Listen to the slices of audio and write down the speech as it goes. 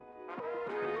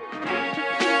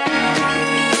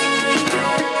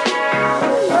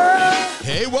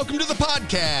welcome to the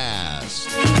podcast.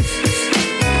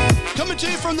 Coming to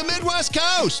you from the Midwest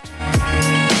Coast.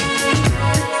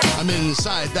 I'm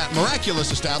inside that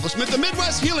miraculous establishment, the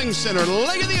Midwest Healing Center,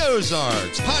 Lake of the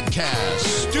Ozarks, Podcast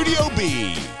Studio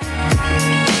B.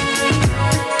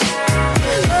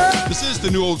 This is the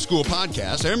New Old School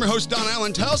Podcast. I am your host, Don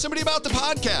Allen. Tell somebody about the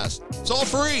podcast. It's all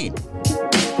free.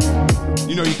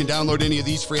 You know you can download any of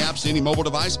these free apps to any mobile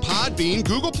device. Podbean,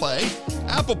 Google Play,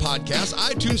 Apple Podcasts,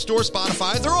 iTunes Store,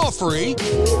 Spotify. They're all free.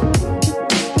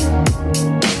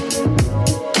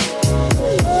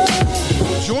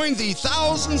 Join the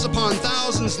thousands upon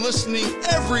thousands listening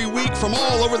every week from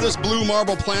all over this blue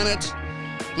marble planet.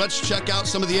 Let's check out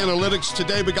some of the analytics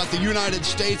today. We got the United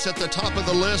States at the top of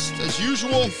the list, as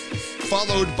usual,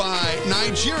 followed by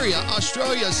Nigeria,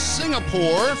 Australia,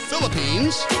 Singapore,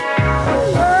 Philippines.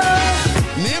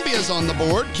 Namibia's on the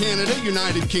board, Canada,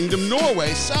 United Kingdom, Norway,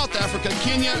 South Africa,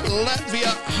 Kenya,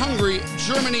 Latvia, Hungary,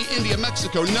 Germany, India,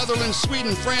 Mexico, Netherlands,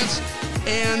 Sweden, France,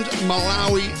 and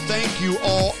Malawi. Thank you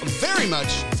all very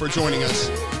much for joining us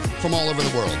from all over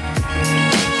the world.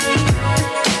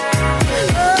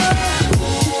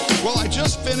 Well, I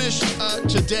just finished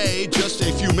today, just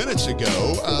a few minutes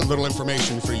ago, a little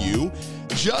information for you.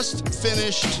 Just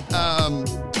finished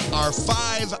our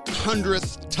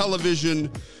 500th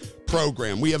television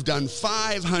program. We have done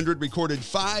recorded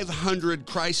 500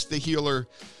 Christ the Healer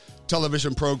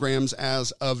television programs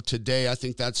as of today. I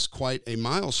think that's quite a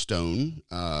milestone,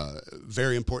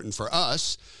 very important for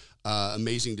us.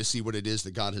 Amazing to see what it is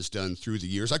that God has done through the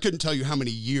years. I couldn't tell you how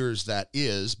many years that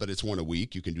is, but it's one a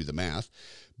week. You can do the math.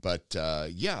 But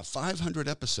 500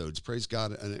 episodes. Praise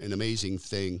God, an amazing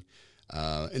thing.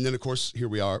 And then, of course, here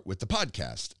we are with the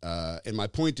podcast. And my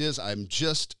point is, I'm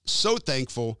just so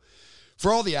thankful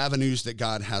for all the avenues that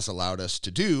God has allowed us to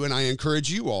do. And I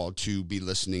encourage you all to be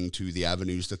listening to the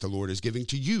avenues that the Lord is giving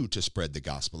to you to spread the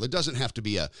gospel. It doesn't have to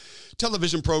be a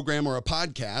television program or a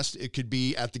podcast. It could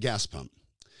be at the gas pump.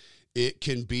 It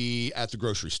can be at the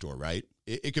grocery store, right?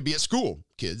 It could be at school,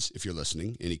 kids, if you're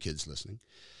listening, any kids listening.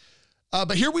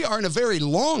 But here we are in a very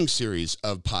long series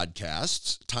of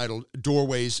podcasts titled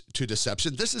Doorways to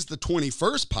Deception. This is the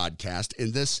 21st podcast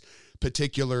in this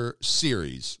particular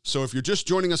series. So if you're just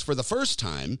joining us for the first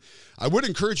time, I would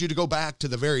encourage you to go back to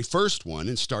the very first one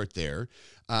and start there,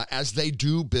 as they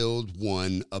do build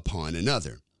one upon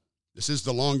another. This is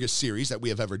the longest series that we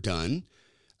have ever done,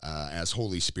 as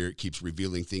Holy Spirit keeps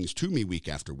revealing things to me week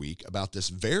after week about this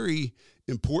very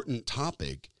important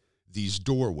topic, these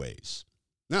doorways.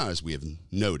 Now, as we have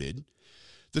noted,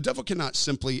 the devil cannot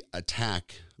simply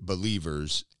attack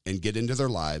believers and get into their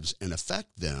lives and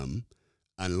affect them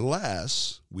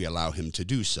unless we allow him to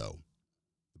do so.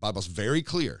 The Bible's very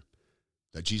clear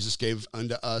that Jesus gave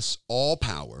unto us all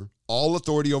power, all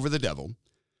authority over the devil,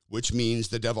 which means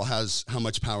the devil has how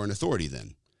much power and authority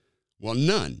then? Well,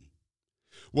 none.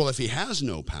 Well, if he has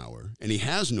no power and he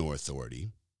has no authority,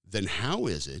 then how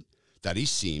is it that he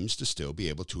seems to still be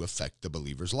able to affect the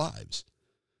believers' lives?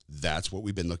 That's what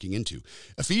we've been looking into.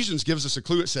 Ephesians gives us a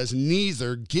clue. It says,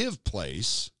 neither give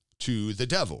place to the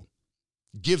devil.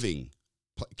 Giving,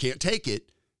 can't take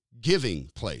it, giving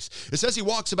place. It says he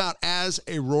walks about as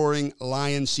a roaring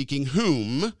lion seeking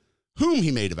whom he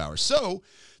may devour. So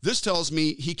this tells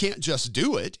me he can't just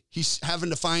do it. He's having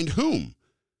to find whom.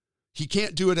 He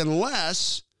can't do it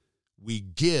unless we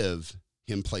give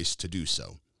him place to do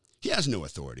so. He has no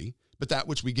authority, but that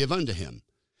which we give unto him.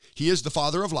 He is the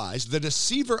father of lies, the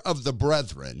deceiver of the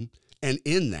brethren, and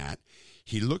in that,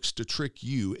 he looks to trick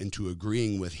you into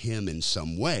agreeing with him in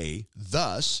some way,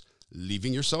 thus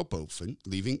leaving yourself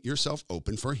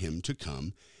open for him to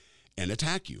come and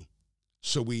attack you.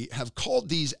 So we have called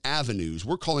these avenues,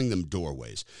 we're calling them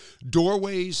doorways.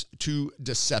 Doorways to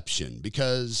deception,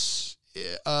 because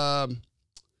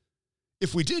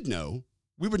if we did know,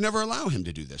 we would never allow him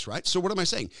to do this, right? So what am I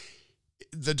saying?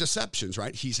 The deceptions,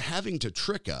 right? He's having to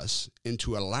trick us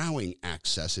into allowing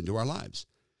access into our lives.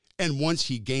 And once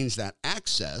he gains that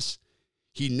access,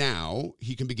 he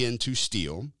can begin to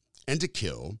steal and to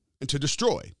kill and to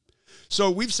destroy.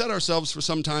 So we've set ourselves for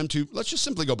some time to, let's just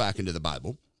simply go back into the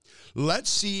Bible. Let's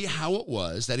see how it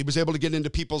was that he was able to get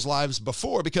into people's lives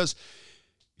before, because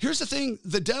here's the thing,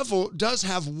 the devil does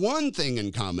have one thing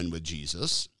in common with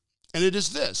Jesus, and it is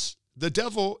this. The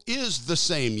devil is the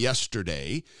same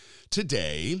yesterday,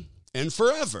 today, and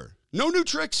forever. No new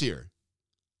tricks here.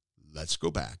 Let's go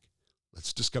back.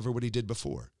 Let's discover what he did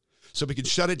before so we can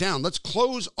shut it down. Let's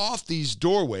close off these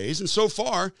doorways. And so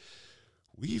far,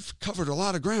 we've covered a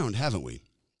lot of ground, haven't we?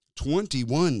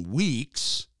 21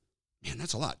 weeks. Man,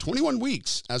 that's a lot. 21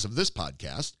 weeks as of this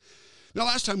podcast. Now,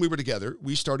 last time we were together,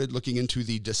 we started looking into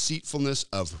the deceitfulness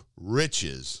of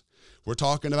riches. We're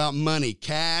talking about money,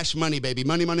 cash money, baby,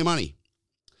 money, money, money.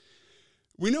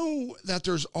 We know that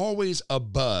there's always a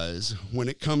buzz when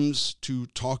it comes to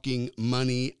talking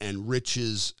money and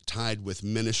riches tied with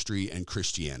ministry and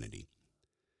Christianity.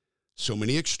 So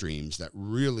many extremes that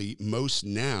really most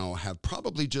now have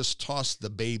probably just tossed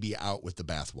the baby out with the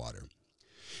bathwater.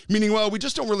 Meaning, well, we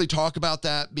just don't really talk about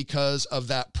that because of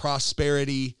that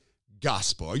prosperity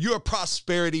gospel. Are you a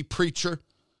prosperity preacher?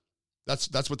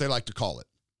 That's what they like to call it.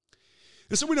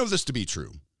 And so we know this to be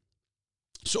true.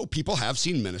 So people have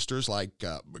seen ministers like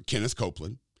Kenneth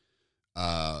Copeland,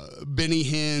 Benny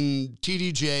Hinn,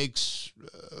 T.D. Jakes,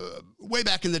 way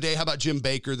back in the day. How about Jim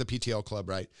Baker, the PTL Club,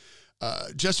 right?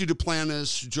 Jesse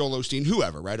Duplantis, Joel Osteen,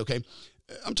 whoever, right? Okay.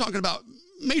 I'm talking about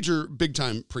major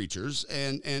big-time preachers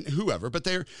and whoever, but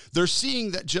they're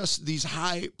seeing that just these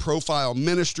high-profile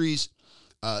ministries,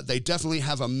 they definitely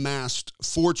have amassed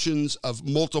fortunes of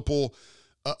multiple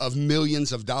of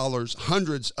millions of dollars,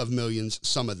 hundreds of millions,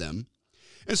 some of them.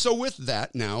 And so with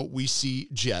that, now we see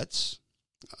jets,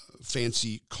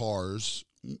 fancy cars,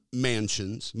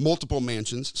 mansions, multiple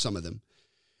mansions, some of them,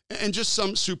 and just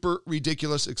some super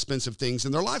ridiculous, expensive things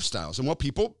in their lifestyles. And well,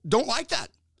 people don't like that.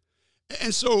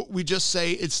 And so we just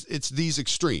say it's these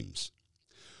extremes.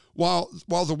 While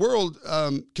the world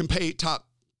can pay top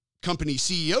company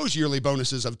CEOs yearly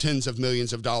bonuses of tens of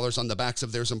millions of dollars on the backs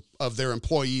of their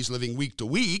employees living week to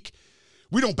week,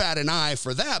 we don't bat an eye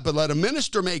for that. But let a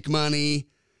minister make money,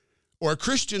 or a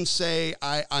Christian say,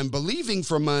 I'm believing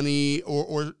for money,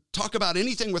 or talk about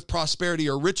anything with prosperity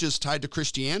or riches tied to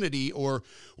Christianity or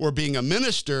being a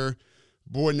minister,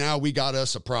 boy, now we got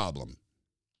us a problem.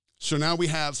 So now we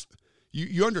have,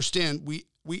 you understand,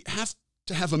 we have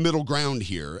to have a middle ground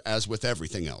here, as with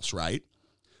everything else, right?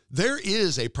 There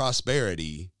is a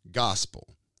prosperity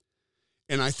gospel.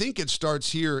 And I think it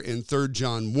starts here in 3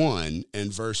 John 1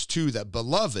 and verse 2 that,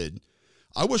 beloved,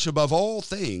 I wish above all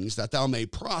things that thou may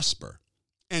prosper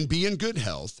and be in good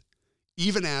health,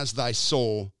 even as thy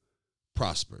soul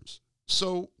prospers.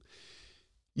 So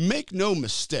make no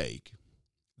mistake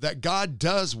that God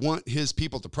does want his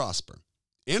people to prosper.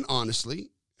 And honestly,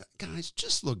 guys,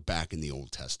 just look back in the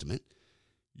Old Testament.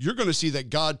 You're going to see that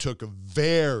God took a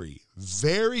very,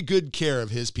 very good care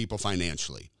of his people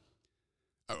financially.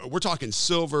 We're talking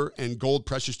silver and gold,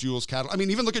 precious jewels, cattle. I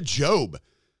mean, even look at Job.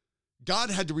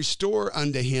 God had to restore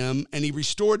unto him, and he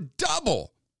restored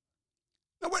double.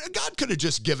 Now, God could have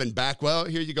just given back. Well,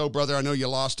 here you go, brother. I know you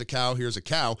lost a cow. Here's a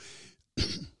cow.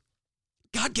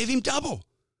 God gave him double.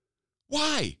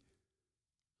 Why?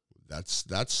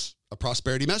 That's a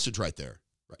prosperity message right there.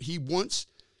 He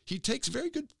takes very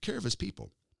good care of his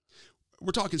people.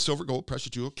 We're talking silver, gold,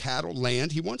 precious jewel, cattle,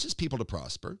 land. He wants his people to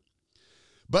prosper.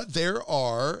 But there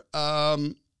are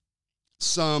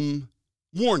some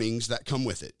warnings that come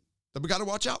with it that we got to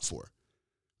watch out for,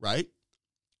 right?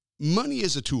 Money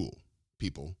is a tool,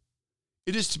 people.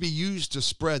 It is to be used to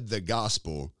spread the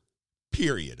gospel,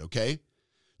 period, okay?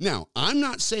 Now, I'm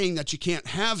not saying that you can't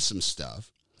have some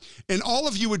stuff, and all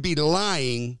of you would be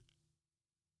lying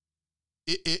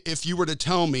if you were to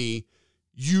tell me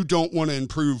you don't want to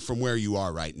improve from where you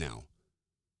are right now.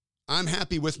 I'm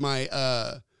happy with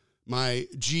my my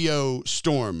Geo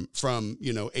Storm from,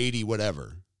 80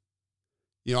 whatever.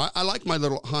 I like my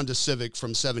little Honda Civic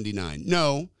from 79.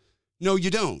 No, you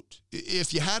don't.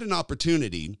 If you had an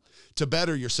opportunity to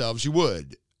better yourselves, you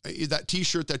would. That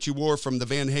T-shirt that you wore from the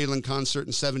Van Halen concert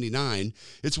in 79,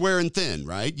 it's wearing thin,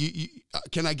 right?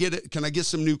 Can I get it? Can I get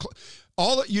some new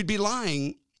you'd be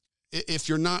lying if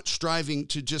you're not striving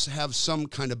to just have some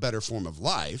kind of better form of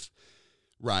life,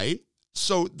 right?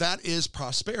 So that is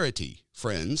prosperity,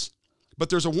 friends. But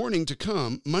there's a warning to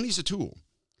come. Money's a tool.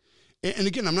 And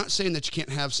again, I'm not saying that you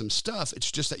can't have some stuff.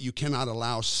 It's just that you cannot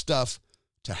allow stuff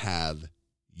to have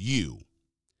you.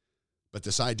 But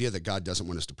this idea that God doesn't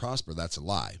want us to prosper, that's a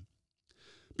lie.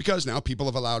 Because now people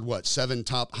have allowed, 7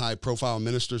 top high-profile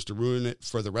ministers to ruin it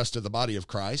for the rest of the body of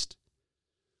Christ?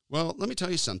 Well, let me tell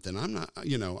you something. I'm not,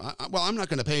 I'm not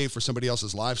going to pay for somebody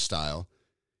else's lifestyle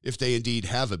if they indeed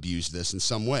have abused this in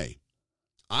some way.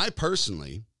 I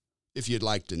personally, if you'd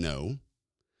like to know,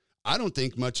 I don't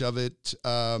think much of it.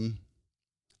 I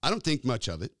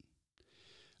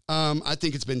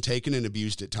think it's been taken and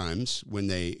abused at times when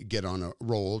they get on a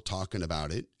roll talking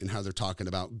about it and how they're talking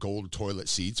about gold toilet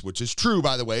seats, which is true,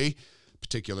 by the way.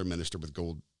 Particular minister with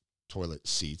gold toilet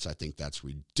seats. I think that's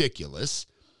ridiculous.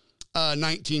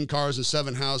 19 cars and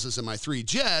 7 houses and my 3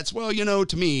 jets. Well,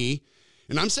 to me,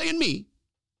 and I'm saying me,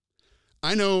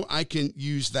 I know I can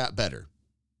use that better.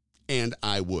 And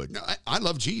I would. Now, I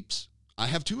love Jeeps. I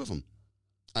have 2 of them.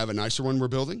 I have a nicer one we're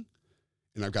building,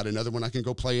 and I've got another one I can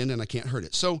go play in, and I can't hurt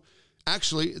it. So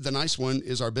actually, the nice one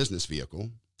is our business vehicle.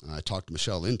 I talked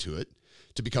Michelle into it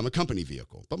to become a company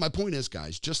vehicle. But my point is,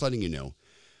 guys, just letting you know,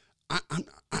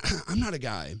 I'm not a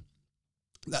guy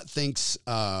that thinks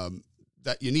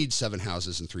that you need 7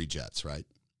 houses and 3 jets, right?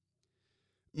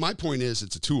 My point is,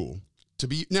 it's a tool to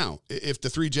be. Now, if the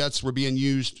 3 jets were being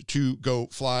used to go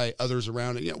fly others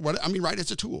around, right?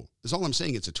 It's a tool. That's all I'm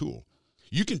saying. It's a tool.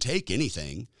 You can take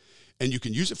anything and you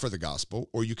can use it for the gospel,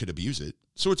 or you could abuse it.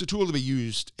 So it's a tool to be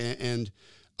used, and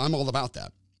I'm all about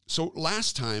that. So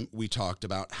last time we talked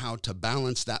about how to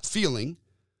balance that feeling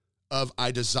of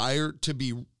I desire to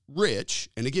be rich.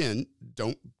 And again,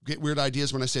 don't get weird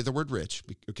ideas when I say the word rich,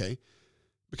 okay?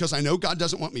 Because I know God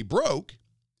doesn't want me broke,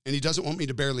 and he doesn't want me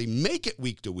to barely make it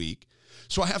week to week.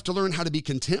 So I have to learn how to be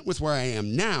content with where I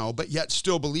am now, but yet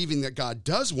still believing that God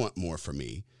does want more for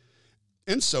me.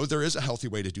 And so there is a healthy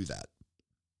way to do that.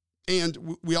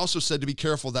 And we also said to be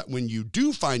careful that when you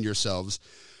do find yourselves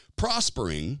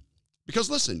prospering, because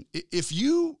listen, if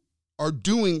you are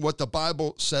doing what the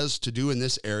Bible says to do in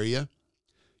this area,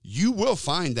 you will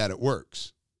find that it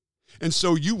works. And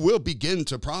so you will begin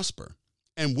to prosper.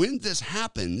 And when this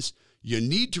happens, you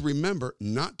need to remember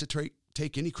not to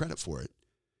take any credit for it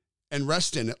and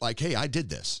rest in it like, hey, I did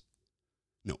this.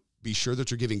 No, be sure that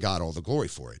you're giving God all the glory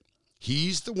for it.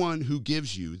 He's the one who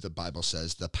gives you, the Bible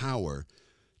says, the power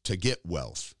to get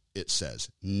wealth, it says.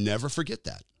 Never forget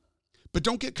that. But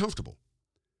don't get comfortable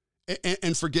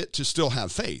and forget to still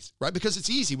have faith, right? Because it's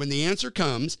easy. When the answer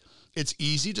comes, it's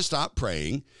easy to stop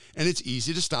praying and it's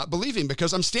easy to stop believing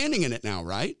because I'm standing in it now,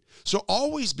 right? So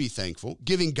always be thankful,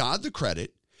 giving God the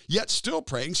credit, yet still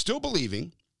praying, still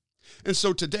believing. And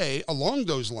so today, along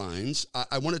those lines,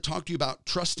 I want to talk to you about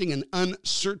trusting in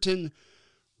uncertain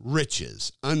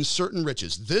riches. Uncertain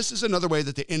riches. This is another way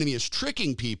that the enemy is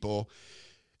tricking people.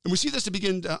 And we see this to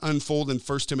begin to unfold in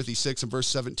 1 Timothy 6 and verse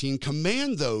 17.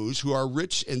 Command those who are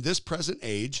rich in this present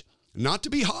age not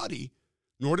to be haughty,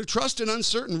 nor to trust in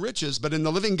uncertain riches, but in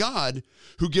the living God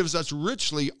who gives us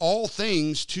richly all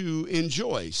things to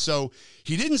enjoy. So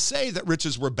he didn't say that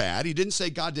riches were bad. He didn't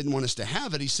say God didn't want us to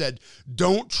have it. He said,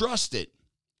 don't trust it.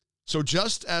 So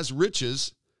just as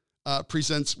riches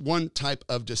presents one type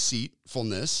of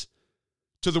deceitfulness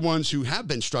to the ones who have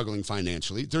been struggling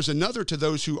financially, there's another to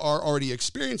those who are already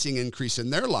experiencing increase in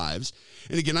their lives.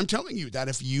 And again, I'm telling you that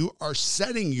if you are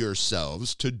setting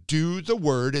yourselves to do the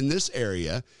word in this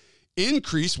area,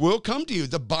 increase will come to you.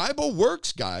 The Bible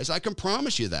works, guys. I can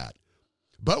promise you that.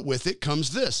 But with it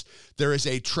comes this. There is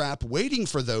a trap waiting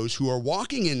for those who are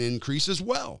walking in increase as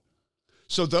well.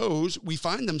 So those, we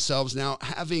find themselves now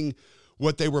having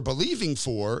what they were believing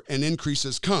for, and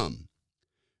increases come.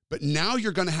 But now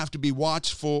you're going to have to be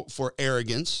watchful for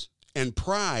arrogance and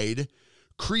pride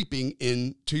creeping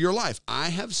into your life. I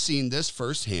have seen this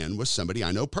firsthand with somebody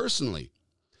I know personally.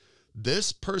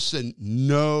 This person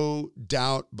no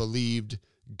doubt believed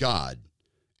God,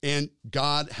 and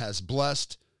God has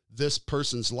blessed this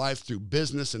person's life through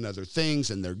business and other things,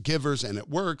 and they're givers, and it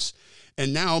works,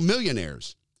 and now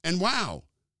millionaires. And wow,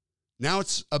 now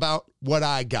it's about what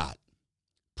I got.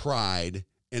 Pride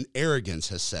and arrogance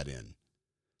has set in.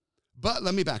 But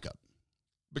let me back up,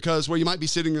 because you might be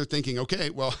sitting there thinking, okay,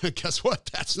 well, guess what?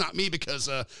 That's not me, because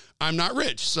I'm not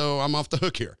rich, so I'm off the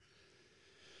hook here.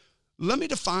 Let me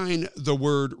define the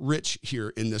word rich here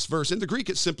in this verse. In the Greek,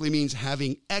 it simply means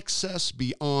having excess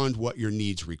beyond what your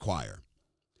needs require.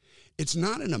 It's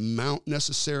not an amount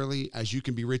necessarily, as you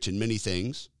can be rich in many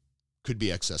things. Could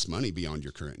be excess money beyond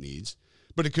your current needs,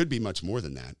 but it could be much more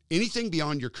than that. Anything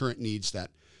beyond your current needs that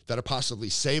are possibly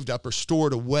saved up or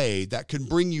stored away that can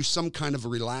bring you some kind of a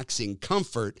relaxing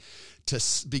comfort to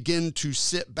begin to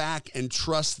sit back and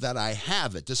trust that I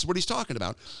have it. This is what he's talking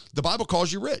about. The Bible calls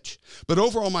you rich. But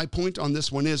overall, my point on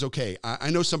this one is, okay, I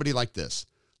know somebody like this,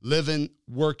 living,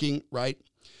 working, right?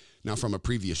 Now, from a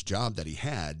previous job that he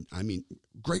had, I mean,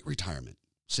 great retirement,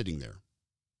 sitting there.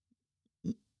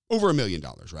 Over $1 million,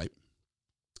 right?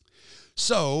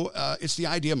 So it's the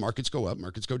idea markets go up,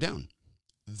 markets go down.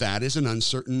 That is an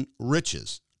uncertain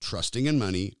riches, trusting in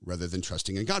money rather than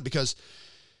trusting in God. Because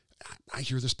I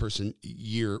hear this person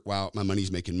wow, my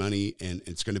money's making money and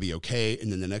it's going to be okay.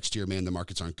 And then the next year, man, the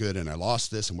markets aren't good and I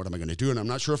lost this. And what am I going to do? And I'm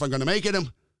not sure if I'm going to make it.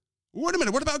 Wait a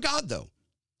minute. What about God though?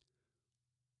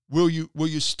 Will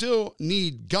you still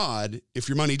need God if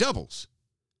your money doubles?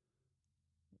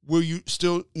 Will you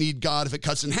still need God if it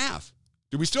cuts in half?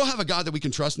 Do we still have a God that we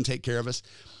can trust and take care of us?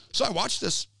 So I watched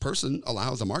this person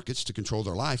allow the markets to control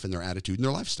their life and their attitude and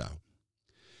their lifestyle.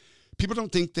 People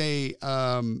don't think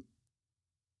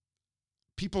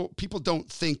people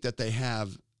don't think that they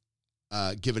have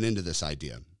given into this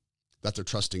idea that they're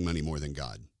trusting money more than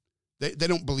God. They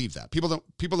don't believe that. People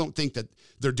don't think that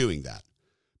they're doing that.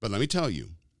 But let me tell you,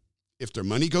 if their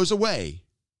money goes away,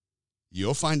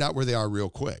 you'll find out where they are real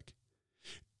quick,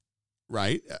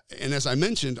 right? And as I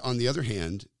mentioned, on the other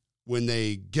hand, when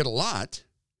they get a lot,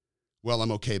 well,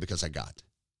 I'm okay because I got.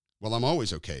 Well, I'm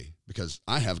always okay because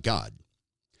I have God.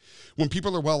 When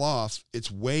people are well off, it's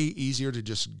way easier to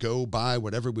just go buy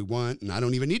whatever we want, and I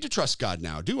don't even need to trust God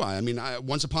now, do I? I mean,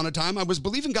 once upon a time, I was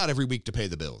believing God every week to pay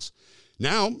the bills.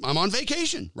 Now, I'm on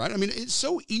vacation, right? I mean, it's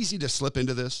so easy to slip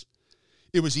into this.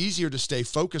 It was easier to stay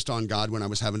focused on God when I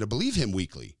was having to believe him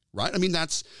weekly, right? I mean,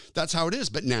 that's how it is,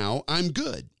 but now I'm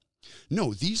good.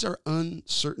 No, these are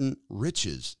uncertain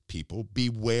riches, people.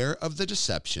 Beware of the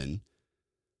deception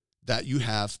that you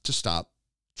have to stop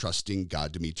trusting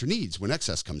God to meet your needs when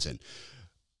excess comes in.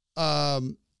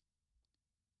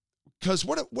 Because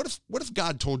what if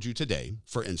God told you today,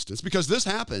 for instance, because this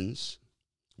happens,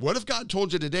 what if God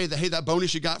told you today that, hey, that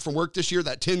bonus you got from work this year,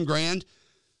 that 10 grand,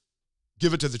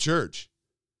 give it to the church?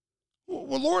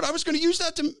 Well, Lord, I was going to use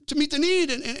that to meet the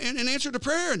need and answer to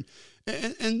prayer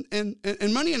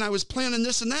and money, and I was planning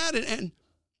this and that. And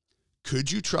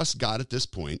could you trust God at this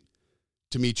point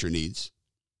to meet your needs?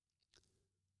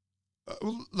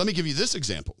 Let me give you this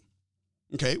example.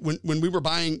 Okay, when we were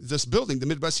buying this building, the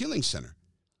Midwest Healing Center,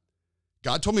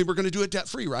 God told me we're going to do it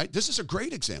debt-free, right? This is a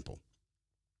great example.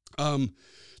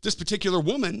 This particular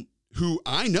woman, who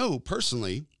I know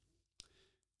personally,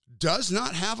 does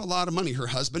not have a lot of money. Her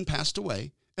husband passed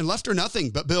away and left her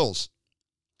nothing but bills.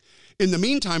 In the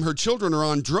meantime, her children are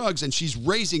on drugs, and she's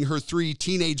raising her 3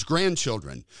 teenage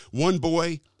grandchildren, 1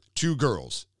 boy, 2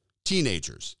 girls,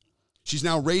 teenagers. She's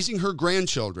now raising her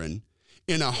grandchildren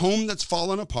in a home that's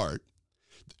fallen apart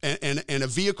and a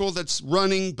vehicle that's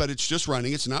running, but it's just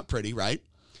running. It's not pretty, right?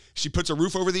 She puts a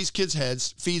roof over these kids'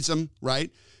 heads, feeds them,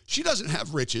 right? She doesn't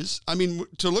have riches. I mean,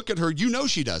 to look at her, you know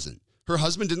she doesn't. Her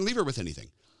husband didn't leave her with anything.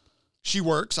 She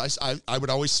works. I would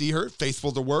always see her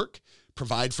faithful to work,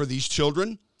 provide for these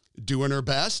children, doing her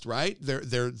best, right?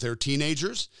 They're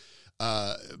teenagers.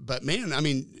 But man, I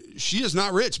mean, she is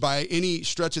not rich by any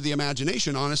stretch of the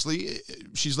imagination. Honestly,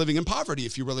 she's living in poverty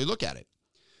if you really look at it.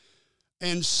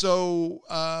 And so,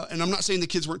 and I'm not saying the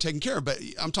kids weren't taken care of, but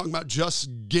I'm talking about just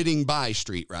getting by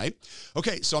street, right?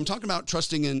 Okay, so I'm talking about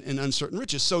trusting in uncertain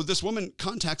riches. So this woman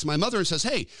contacts my mother and says,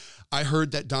 hey, I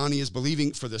heard that Donnie is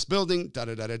believing for this building,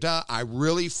 da-da-da-da-da. I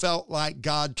really felt like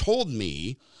God told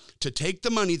me to take the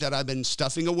money that I've been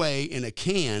stuffing away in a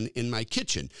can in my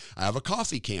kitchen. I have a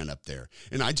coffee can up there,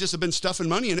 and I just have been stuffing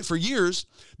money in it for years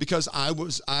because I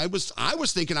was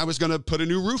thinking I was going to put a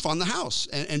new roof on the house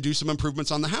and do some improvements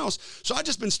on the house. So I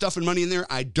just been stuffing money in there.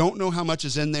 I don't know how much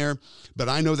is in there, but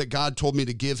I know that God told me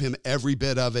to give him every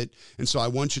bit of it. And so I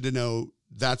want you to know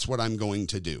that's what I'm going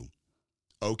to do.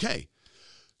 Okay.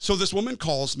 So this woman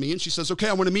calls me and she says, okay,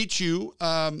 I want to meet you,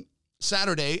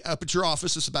 Saturday up at your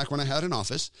office. This is back when I had an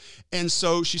office. And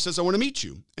so she says, I want to meet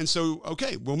you. And so,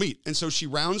 okay, we'll meet. And so she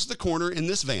rounds the corner in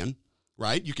this van,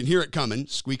 right? You can hear it coming,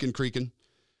 squeaking, creaking.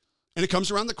 And it comes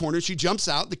around the corner. She jumps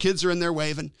out. The kids are in there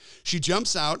waving. She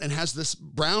jumps out and has this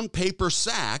brown paper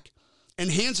sack and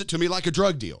hands it to me like a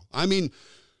drug deal. I mean,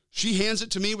 she hands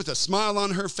it to me with a smile on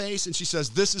her face. And she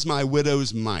says, this is my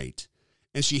widow's mite.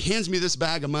 And she hands me this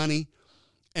bag of money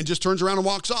and just turns around and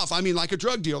walks off. I mean, like a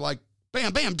drug deal, like,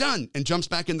 bam, bam, done, and jumps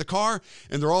back in the car,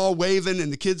 and they're all waving,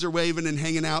 and the kids are waving and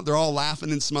hanging out. They're all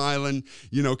laughing and smiling,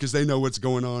 you know, because they know what's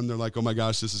going on. They're like, oh, my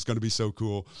gosh, this is going to be so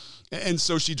cool. And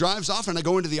so she drives off, and I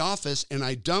go into the office, and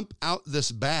I dump out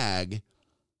this bag,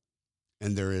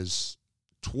 and there is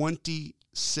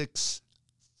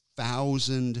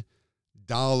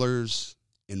 $26,000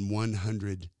 in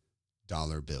 $100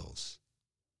 bills.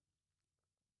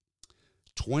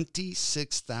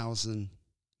 $26,000.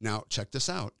 Now, check this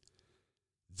out.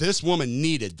 This woman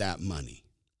needed that money.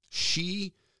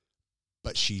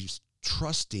 But she's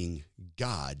trusting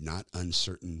God, not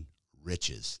uncertain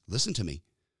riches. Listen to me.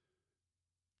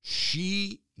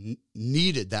 She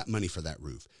needed that money for that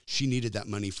roof. She needed that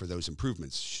money for those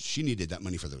improvements. She needed that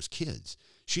money for those kids.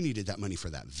 She needed that money for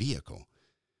that vehicle.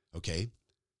 Okay?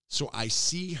 So I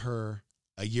see her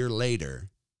a year later.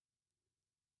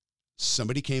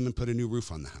 Somebody came and put a new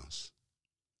roof on the house.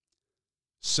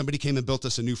 Somebody came and built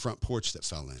us a new front porch that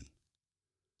fell in.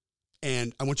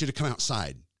 And I want you to come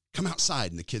outside. Come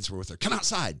outside. And the kids were with her. Come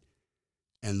outside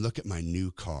and look at my new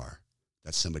car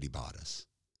that somebody bought us.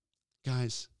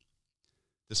 Guys,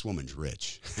 this woman's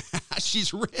rich.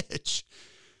 She's rich.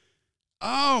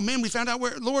 Oh, man, we found out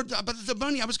where, Lord, but the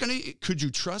money I was going to, could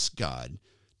you trust God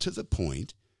to the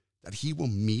point that he will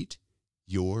meet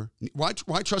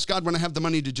Why trust God when I have the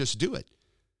money to just do it?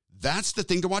 That's the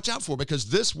thing to watch out for, because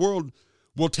this world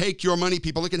will take your money,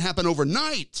 people. It can happen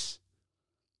overnight.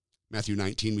 Matthew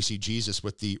 19, we see Jesus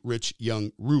with the rich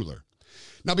young ruler.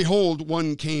 Now behold,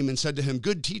 one came and said to him,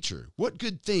 Good teacher, what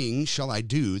good thing shall I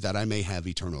do that I may have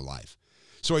eternal life?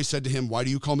 So he said to him, Why do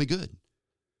you call me good?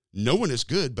 No one is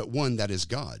good but one, that is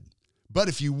God. But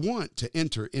if you want to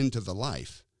enter into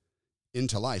life,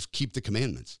 keep the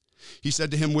commandments. He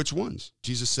said to him, Which ones?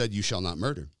 Jesus said, You shall not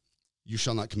murder. You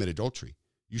shall not commit adultery.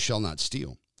 You shall not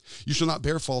steal. You shall not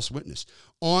bear false witness.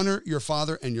 Honor your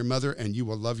father and your mother, and you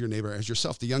will love your neighbor as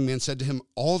yourself. The young man said to him,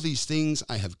 All these things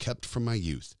I have kept from my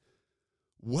youth.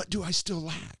 What do I still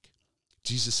lack?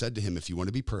 Jesus said to him, If you want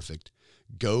to be perfect,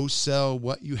 go sell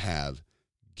what you have,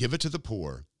 give it to the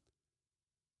poor,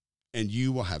 and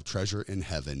you will have treasure in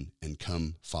heaven, and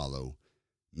come follow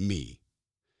me.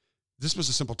 This was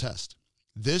a simple test.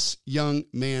 This young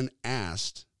man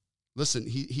asked, listen,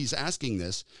 he's asking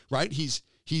this, right?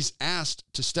 He's asked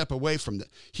to step away from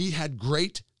he had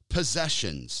great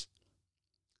possessions,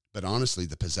 but honestly,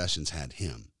 the possessions had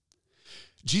him.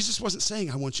 Jesus wasn't saying,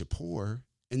 I want you poor,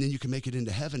 and then you can make it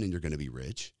into heaven and you're going to be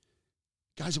rich.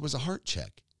 Guys, it was a heart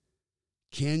check.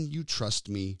 Can you trust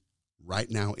me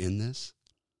right now in this?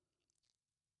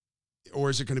 Or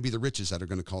is it going to be the riches that are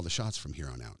going to call the shots from here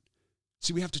on out?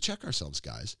 See, we have to check ourselves,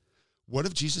 guys. What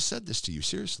if Jesus said this to you?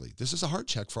 Seriously, this is a heart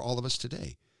check for all of us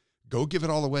today. Go give it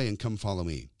all away and come follow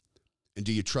me. And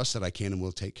do you trust that I can and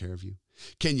will take care of you?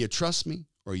 Can you trust me,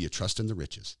 or you trust in the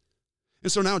riches?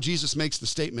 And so now Jesus makes the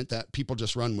statement that people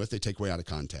just run with. They take way out of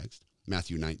context.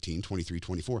 Matthew 19, 23,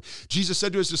 24. Jesus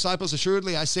said to his disciples,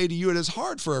 Assuredly, I say to you, it is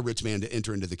hard for a rich man to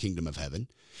enter into the kingdom of heaven.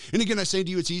 And again, I say to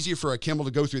you, it's easier for a camel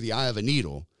to go through the eye of a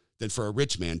needle than for a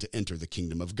rich man to enter the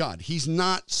kingdom of God. He's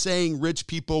not saying rich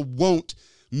people won't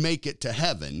make it to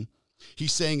heaven.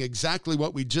 He's saying exactly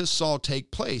what we just saw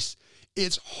take place.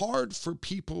 It's hard for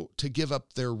people to give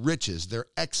up their riches, their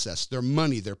excess, their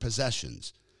money, their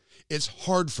possessions. It's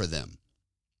hard for them.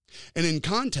 And in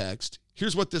context,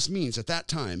 here's what this means. At that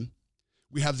time,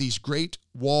 we have these great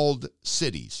walled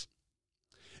cities,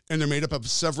 and they're made up of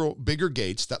several bigger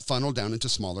gates that funnel down into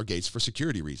smaller gates for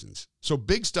security reasons. So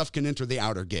big stuff can enter the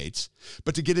outer gates,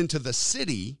 but to get into the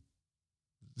city,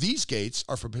 these gates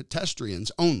are for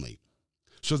pedestrians only,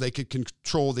 so they could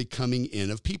control the coming in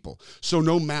of people. So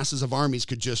no masses of armies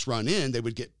could just run in. They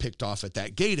would get picked off at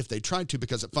that gate if they tried to,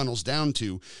 because it funnels down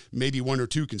to maybe one or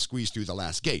two can squeeze through the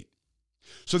last gate.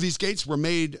 So these gates were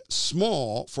made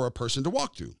small for a person to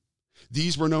walk through.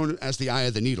 These were known as the eye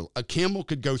of the needle. A camel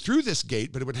could go through this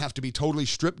gate, but it would have to be totally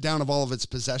stripped down of all of its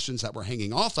possessions that were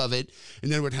hanging off of it,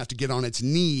 and then it would have to get on its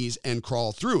knees and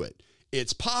crawl through it.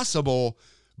 It's possible,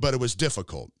 but it was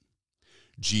difficult.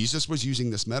 Jesus was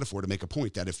using this metaphor to make a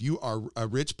point that if you are a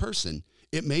rich person,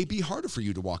 it may be harder for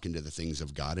you to walk into the things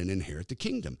of God and inherit the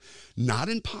kingdom. Not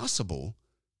impossible,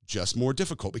 just more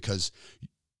difficult, because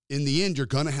in the end, you're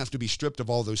going to have to be stripped of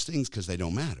all those things because they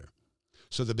don't matter.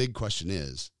 So the big question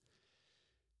is,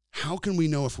 how can we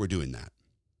know if we're doing that?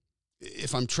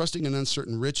 If I'm trusting in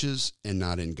uncertain riches and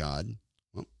not in God,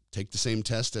 well, take the same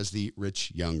test as the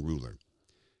rich young ruler.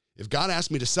 If God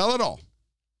asked me to sell it all,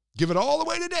 give it all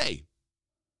away today,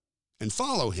 and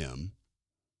follow him,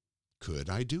 could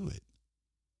I do it?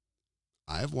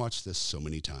 I have watched this so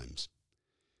many times.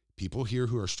 People here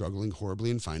who are struggling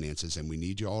horribly in finances, and we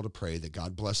need you all to pray that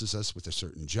God blesses us with a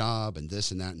certain job and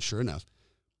this and that, and sure enough,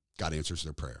 God answers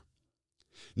their prayer.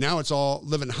 Now it's all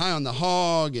living high on the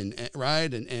hog and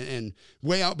right and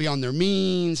way out beyond their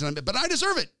means. But I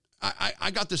deserve it.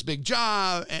 I got this big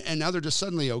job, and now they're just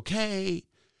suddenly okay.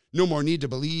 No more need to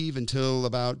believe until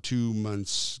about 2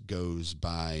 months goes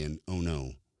by, and oh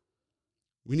no,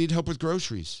 we need help with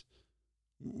groceries.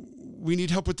 We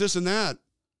need help with this and that.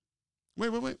 Wait.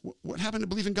 What happened to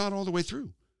believing God all the way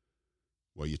through?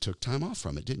 Well, you took time off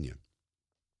from it, didn't you?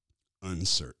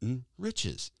 Uncertain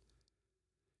riches.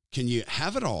 Can you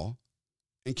have it all,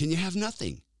 and can you have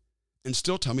nothing and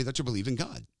still tell me that you believe in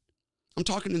God? I'm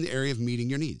talking in the area of meeting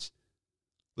your needs.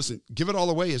 Listen, give it all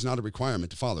away is not a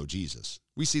requirement to follow Jesus.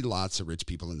 We see lots of rich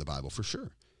people in the Bible for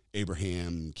sure.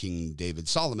 Abraham, King David,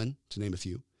 Solomon, to name a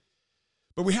few.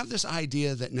 But we have this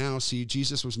idea that now, see,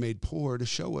 Jesus was made poor to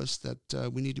show us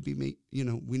that we need to be,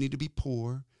 we need to be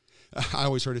poor. I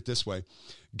always heard it this way: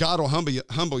 God will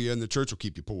humble you, and the church will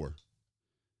keep you poor.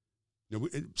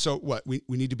 So what? We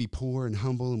need to be poor and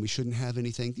humble, and we shouldn't have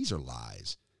anything. These are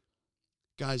lies.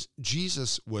 Guys,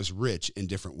 Jesus was rich in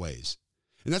different ways.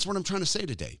 And that's what I'm trying to say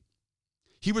today.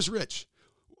 He was rich.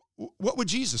 What would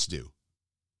Jesus do?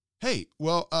 Hey,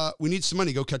 well, we need some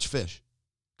money. Go catch fish,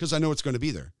 because I know it's going to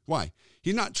be there. Why?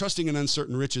 He's not trusting in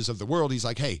uncertain riches of the world. He's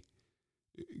like, hey,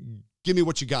 give me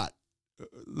what you got.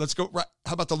 Let's go. Right.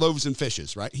 How about the loaves and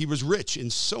fishes, right? He was rich in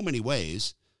so many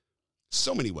ways.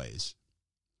 So many ways.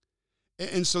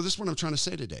 And so this is what I'm trying to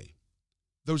say today.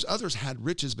 Those others had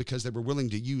riches because they were willing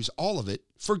to use all of it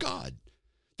for God.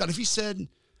 That if he said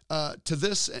to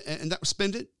this and that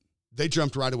spend it, they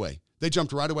jumped right away. They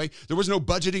jumped right away. There was no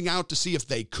budgeting out to see if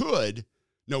they could.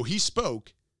 No, he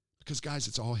spoke because, guys,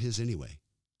 it's all his anyway.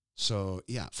 So,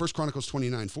 yeah, 1 Chronicles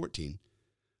 29:14.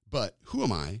 But who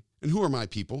am I and who are my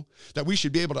people that we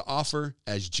should be able to offer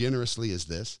as generously as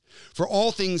this? For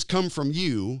all things come from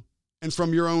you, and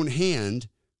from your own hand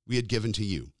we had given to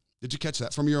you. Did you catch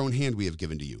that? From your own hand we have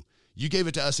given to you. You gave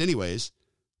it to us anyways.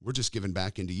 We're just giving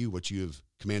back into you what you have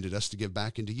commanded us to give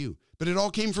back into you. But it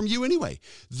all came from you anyway.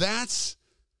 That's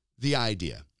the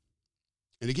idea.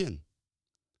 And again,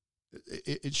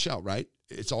 it shall, right?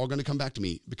 It's all going to come back to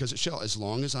me because it shall, as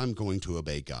long as I'm going to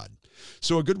obey God.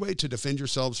 So a good way to defend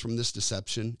yourselves from this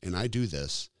deception, and I do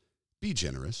this, be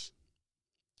generous.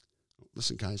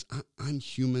 Listen, guys, I'm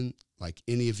human like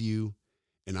any of you,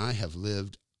 and I have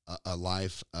lived a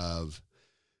life of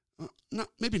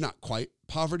maybe not quite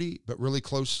poverty, but really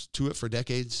close to it for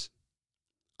decades.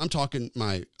 I'm talking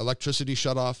my electricity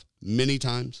shut off many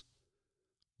times,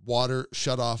 water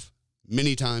shut off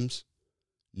many times,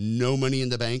 no money in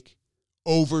the bank,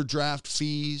 overdraft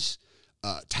fees,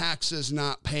 taxes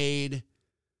not paid.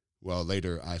 Well,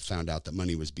 later I found out that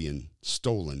money was being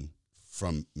stolen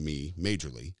from me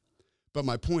majorly. But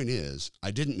my point is,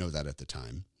 I didn't know that at the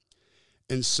time.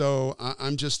 And so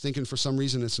I'm just thinking for some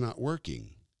reason it's not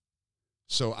working.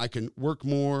 So I can work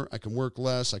more, I can work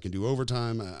less, I can do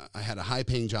overtime. I had a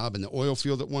high-paying job in the oil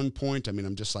field at one point. I mean,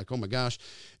 I'm just like, oh my gosh,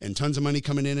 and tons of money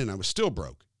coming in, and I was still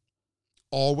broke.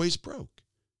 Always broke.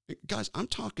 Guys, I'm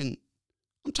talking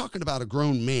about a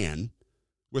grown man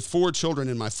with 4 children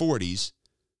in my 40s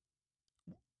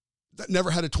that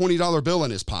never had a $20 bill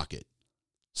in his pocket.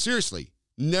 Seriously,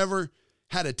 never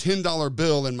had a $10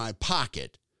 bill in my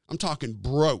pocket. I'm talking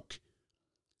broke.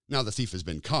 Now the thief has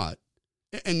been caught,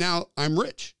 and now I'm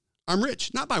rich. I'm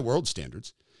rich, not by world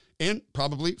standards, and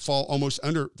probably fall almost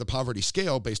under the poverty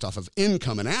scale based off of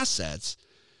income and assets.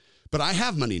 But I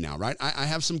have money now, right? I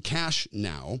have some cash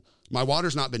now. My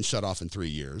water's not been shut off in 3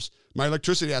 years. My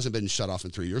electricity hasn't been shut off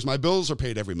in 3 years. My bills are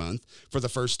paid every month for the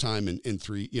first time in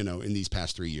these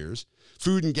past 3 years.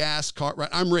 Food and gas, car, right?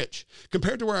 I'm rich.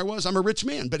 Compared to where I was, I'm a rich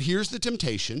man. But here's the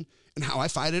temptation and how I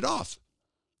fight it off.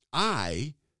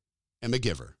 I am a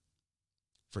giver.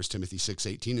 1 Timothy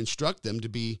 6:18, instruct them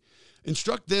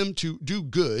to do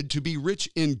good, to be rich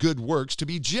in good works, to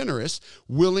be generous,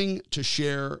 willing to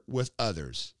share with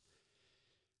others.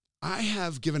 I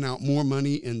have given out more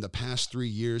money in the past 3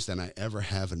 years than I ever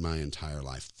have in my entire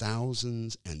life.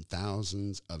 Thousands and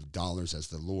thousands of dollars as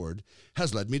the Lord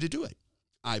has led me to do it.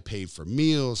 I pay for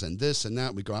meals and this and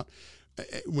that. We go out.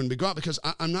 When we go out, because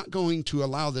I'm not going to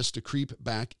allow this to creep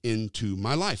back into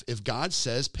my life. If God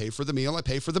says pay for the meal, I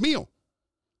pay for the meal.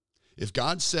 If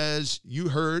God says you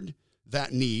heard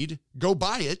that need, go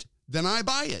buy it, then I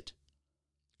buy it.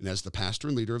 And as the pastor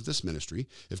and leader of this ministry,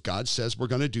 if God says we're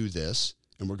going to do this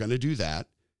and we're going to do that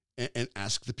and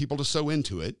ask the people to sow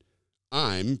into it,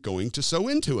 I'm going to sow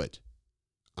into it.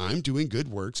 I'm doing good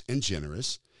works and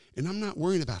generous, and I'm not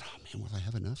worrying about, oh man, will I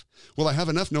have enough? Will I have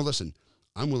enough? No, listen.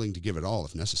 I'm willing to give it all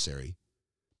if necessary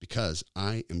because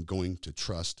I am going to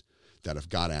trust that if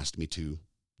God asked me to,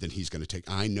 then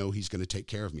I know he's going to take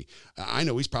care of me. I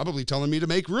know he's probably telling me to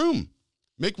make room,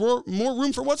 make more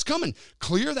room for what's coming.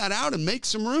 Clear that out and make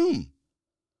some room.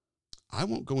 I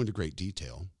won't go into great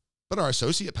detail, but our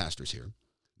associate pastors here,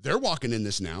 they're walking in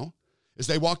this now as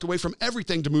they walked away from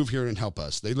everything to move here and help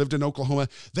us. They lived in Oklahoma.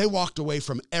 They walked away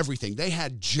from everything. They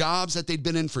had jobs that they'd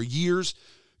been in for years.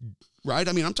 Right?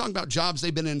 I mean, I'm talking about jobs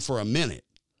they've been in for a minute.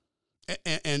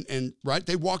 And right,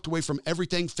 they walked away from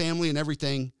everything, family and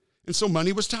everything. And so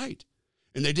money was tight.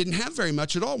 And they didn't have very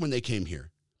much at all when they came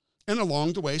here. And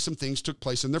along the way, some things took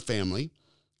place in their family.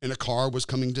 And a car was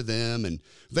coming to them. And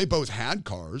they both had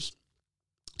cars.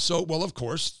 So, well, of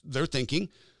course, they're thinking,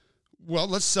 well,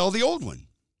 let's sell the old one.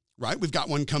 Right? We've got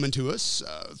one coming to us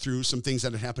through some things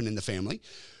that had happened in the family.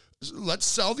 Let's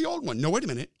sell the old one. No, wait a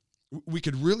minute. We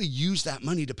could really use that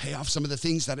money to pay off some of the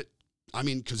things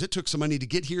because it took some money to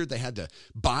get here. They had to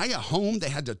buy a home. They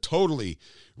had to totally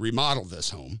remodel this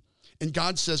home. And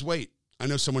God says, wait, I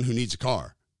know someone who needs a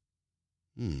car.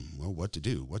 Well, what to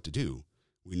do?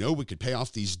 We know we could pay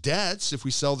off these debts if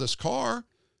we sell this car.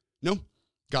 No,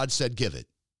 God said, give it.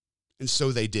 And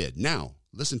so they did. Now,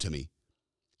 listen to me.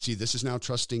 See, this is now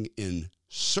trusting in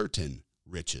certain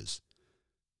riches.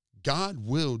 God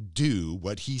will do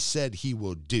what he said he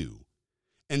will do.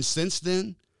 And since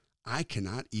then, I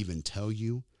cannot even tell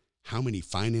you how many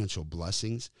financial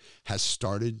blessings has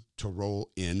started to roll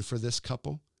in for this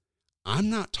couple. I'm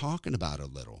not talking about a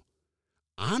little.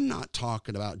 I'm not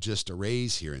talking about just a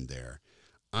raise here and there.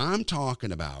 I'm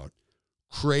talking about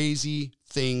crazy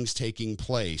things taking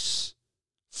place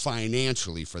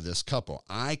financially for this couple.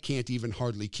 I can't even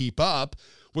hardly keep up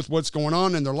with what's going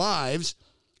on in their lives.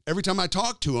 Every time I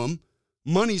talk to them,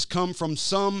 money's come from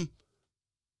some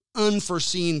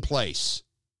unforeseen place.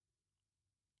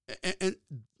 And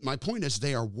my point is,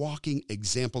 they are walking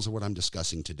examples of what I'm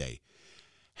discussing today.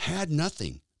 Had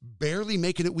nothing, barely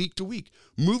making it week to week,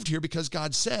 moved here because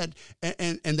God said,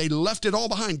 and they left it all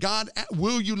behind. God,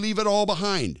 will you leave it all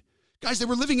behind? Guys, they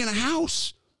were living in a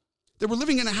house. They were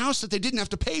living in a house that they didn't have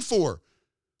to pay for,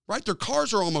 right? Their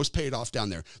cars are almost paid off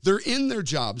down there. They're in their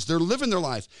jobs. They're living their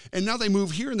life. And now they move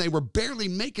here, and they were barely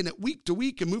making it week to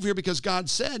week and move here because God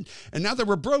said. And now they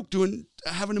were broke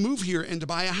having to move here and to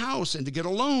buy a house and to get a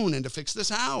loan and to fix this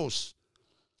house.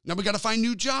 Now we got to find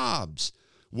new jobs.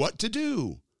 What to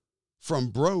do? From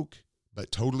broke,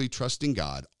 but totally trusting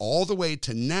God, all the way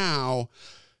to now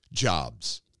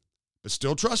jobs, but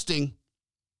still trusting,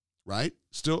 right?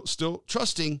 Still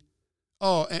trusting.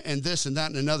 Oh, and this and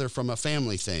that and another from a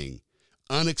family thing.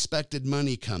 Unexpected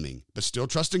money coming, but still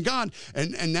trusting God.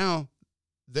 And now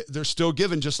they're still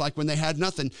giving, just like when they had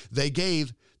nothing. They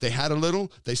gave. They had a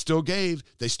little. They still gave.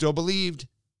 They still believed.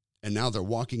 And now they're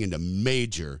walking into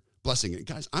major blessing. And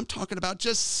guys, I'm talking about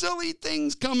just silly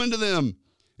things coming to them.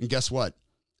 And guess what?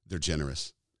 They're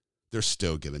generous. They're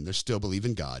still giving. They're still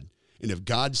believing God. And if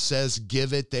God says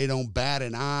give it, they don't bat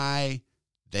an eye.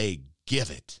 They give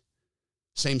it.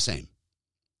 Same.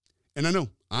 And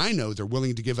I know they're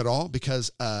willing to give it all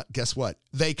because guess what?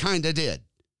 They kind of did.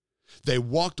 They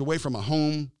walked away from a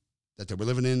home that they were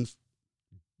living in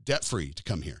debt-free to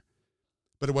come here.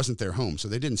 But it wasn't their home, so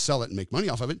they didn't sell it and make money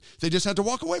off of it. They just had to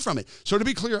walk away from it. So to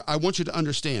be clear, I want you to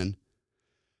understand,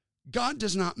 God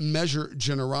does not measure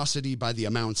generosity by the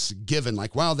amounts given.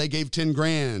 Like, wow, they gave 10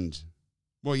 grand.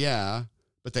 Well, yeah,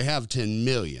 but they have 10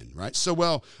 million, right? So,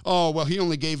 he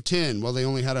only gave 10. Well, they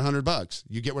only had $100.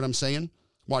 You get what I'm saying?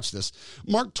 Watch this.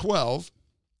 Mark 12.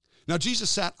 Now, Jesus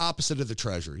sat opposite of the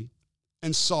treasury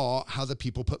and saw how the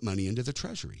people put money into the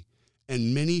treasury.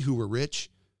 And many who were rich,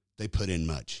 they put in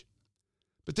much.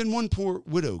 But then one poor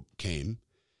widow came,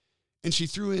 and she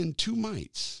threw in 2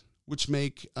 mites, which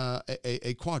make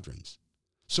a quadrans.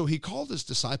 So he called his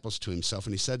disciples to himself,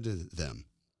 and he said to them,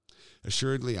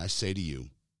 assuredly, I say to you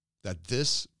that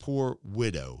this poor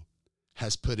widow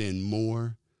has put in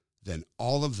more than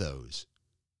all of those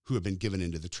who have been given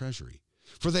into the treasury.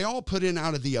 For they all put in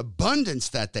out of the abundance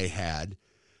that they had,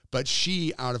 but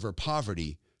she, out of her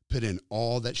poverty, put in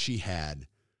all that she had,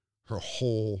 her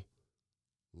whole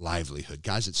livelihood.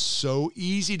 Guys, it's so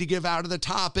easy to give out of the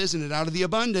top, isn't it? Out of the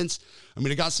abundance. I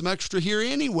mean, I got some extra here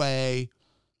anyway.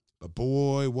 But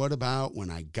boy, what about when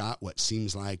I got what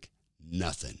seems like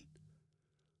nothing?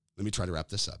 Let me try to wrap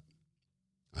this up.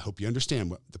 I hope you understand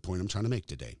what the point I'm trying to make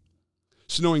today.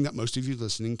 So knowing that most of you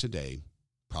listening today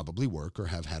probably work or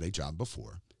have had a job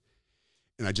before,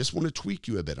 and I just want to tweak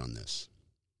you a bit on this.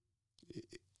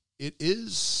 It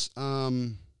is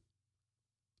going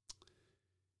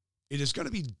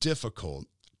to be difficult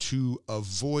to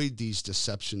avoid these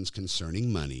deceptions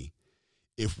concerning money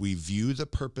if we view the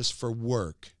purpose for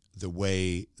work the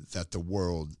way that the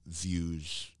world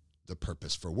views the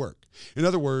purpose for work. In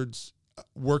other words,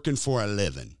 working for a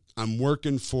living. I'm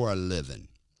working for a living.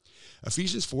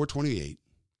 Ephesians 4:28,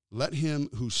 let him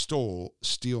who stole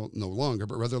steal no longer,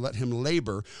 but rather let him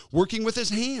labor, working with his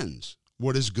hands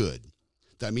what is good,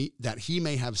 that he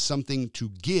may have something to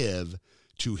give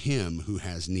to him who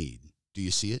has need. Do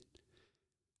you see it?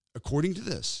 According to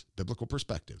this biblical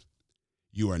perspective,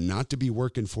 you are not to be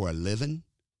working for a living,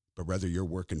 but rather you're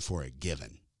working for a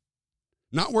given.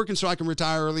 Not working so I can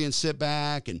retire early and sit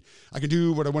back and I can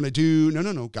do what I want to do.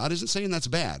 No. God isn't saying that's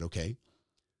bad, okay?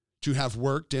 To have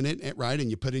worked in it, right,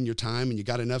 and you put in your time and you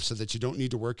got enough so that you don't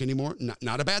need to work anymore,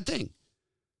 not a bad thing.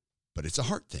 But it's a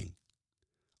heart thing.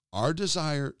 Our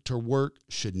desire to work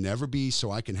should never be so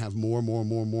I can have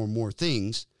more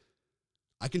things.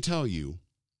 I can tell you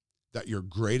that your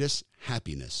greatest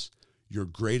happiness, your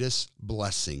greatest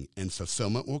blessing and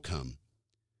fulfillment will come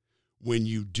when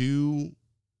you do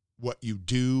what you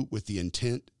do with the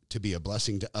intent to be a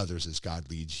blessing to others as God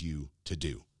leads you to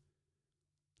do.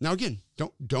 Now, again,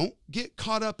 don't get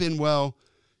caught up in,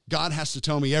 God has to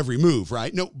tell me every move,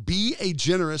 right? No, be a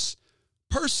generous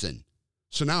person.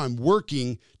 So now I'm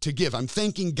working to give. I'm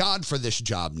thanking God for this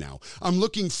job now. I'm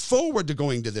looking forward to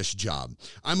going to this job.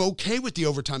 I'm okay with the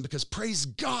overtime because, praise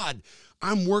God,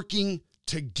 I'm working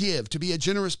to give, to be a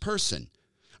generous person.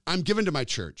 I'm giving to my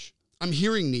church. I'm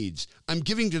hearing needs. I'm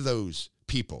giving to those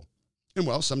people. And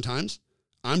well, sometimes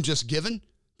I'm just giving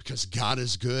because God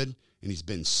is good and he's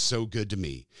been so good to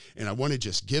me. And I want to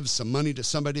just give some money to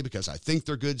somebody because I think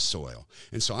they're good soil.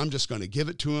 And so I'm just going to give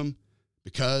it to them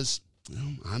because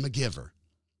I'm a giver.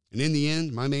 And in the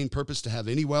end, my main purpose to have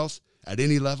any wealth at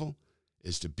any level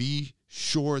is to be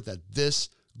sure that this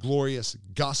glorious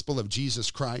gospel of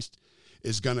Jesus Christ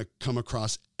is going to come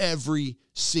across every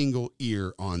single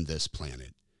ear on this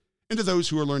planet. And to those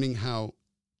who are learning how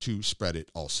to spread it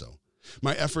also.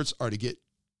 My efforts are to get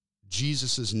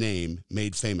Jesus' name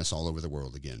made famous all over the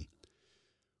world again.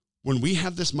 When we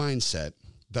have this mindset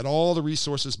that all the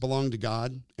resources belong to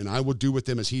God and I will do with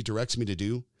them as he directs me to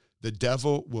do, the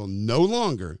devil will no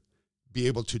longer be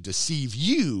able to deceive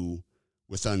you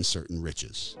with uncertain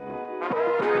riches.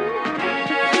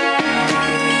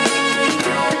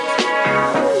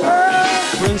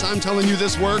 Friends, I'm telling you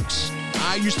this works.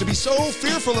 I used to be so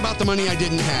fearful about the money I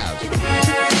didn't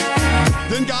have.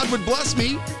 Then God would bless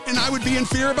me, and I would be in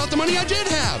fear about the money I did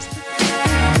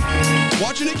have.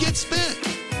 Watching it get spent.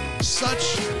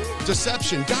 Such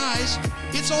deception. Guys,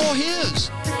 it's all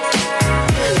his.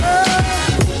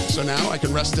 So now I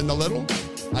can rest in the little.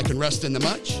 I can rest in the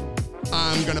much.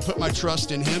 I'm going to put my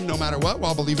trust in him no matter what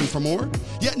while believing for more,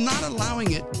 yet not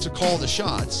allowing it to call the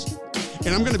shots.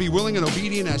 And I'm going to be willing and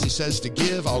obedient as he says to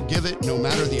give. I'll give it no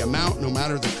matter the amount, no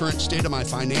matter the current state of my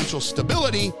financial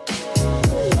stability.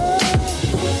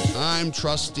 I'm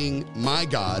trusting my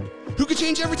God, who could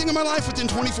change everything in my life within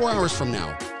 24 hours from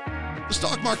now. The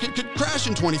stock market could crash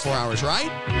in 24 hours, right?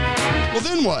 Well,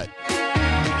 then what?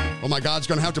 Well, my God's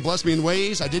going to have to bless me in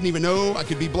ways I didn't even know I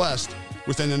could be blessed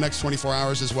within the next 24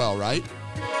 hours as well, right?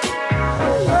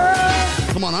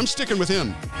 Come on, I'm sticking with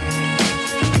him.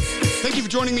 Thank you for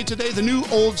joining me today, the New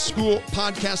Old School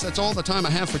Podcast. That's all the time I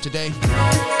have for today.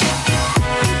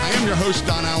 I am your host,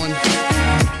 Don Allen.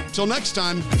 Till next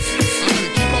time, I'm going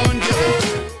to keep on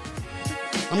giving.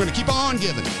 I'm going to keep on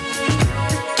giving.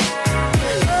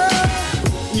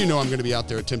 You know I'm going to be out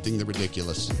there attempting the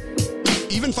ridiculous.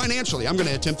 Even financially, I'm going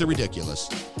to attempt the ridiculous.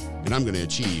 And I'm going to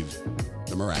achieve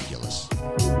the miraculous.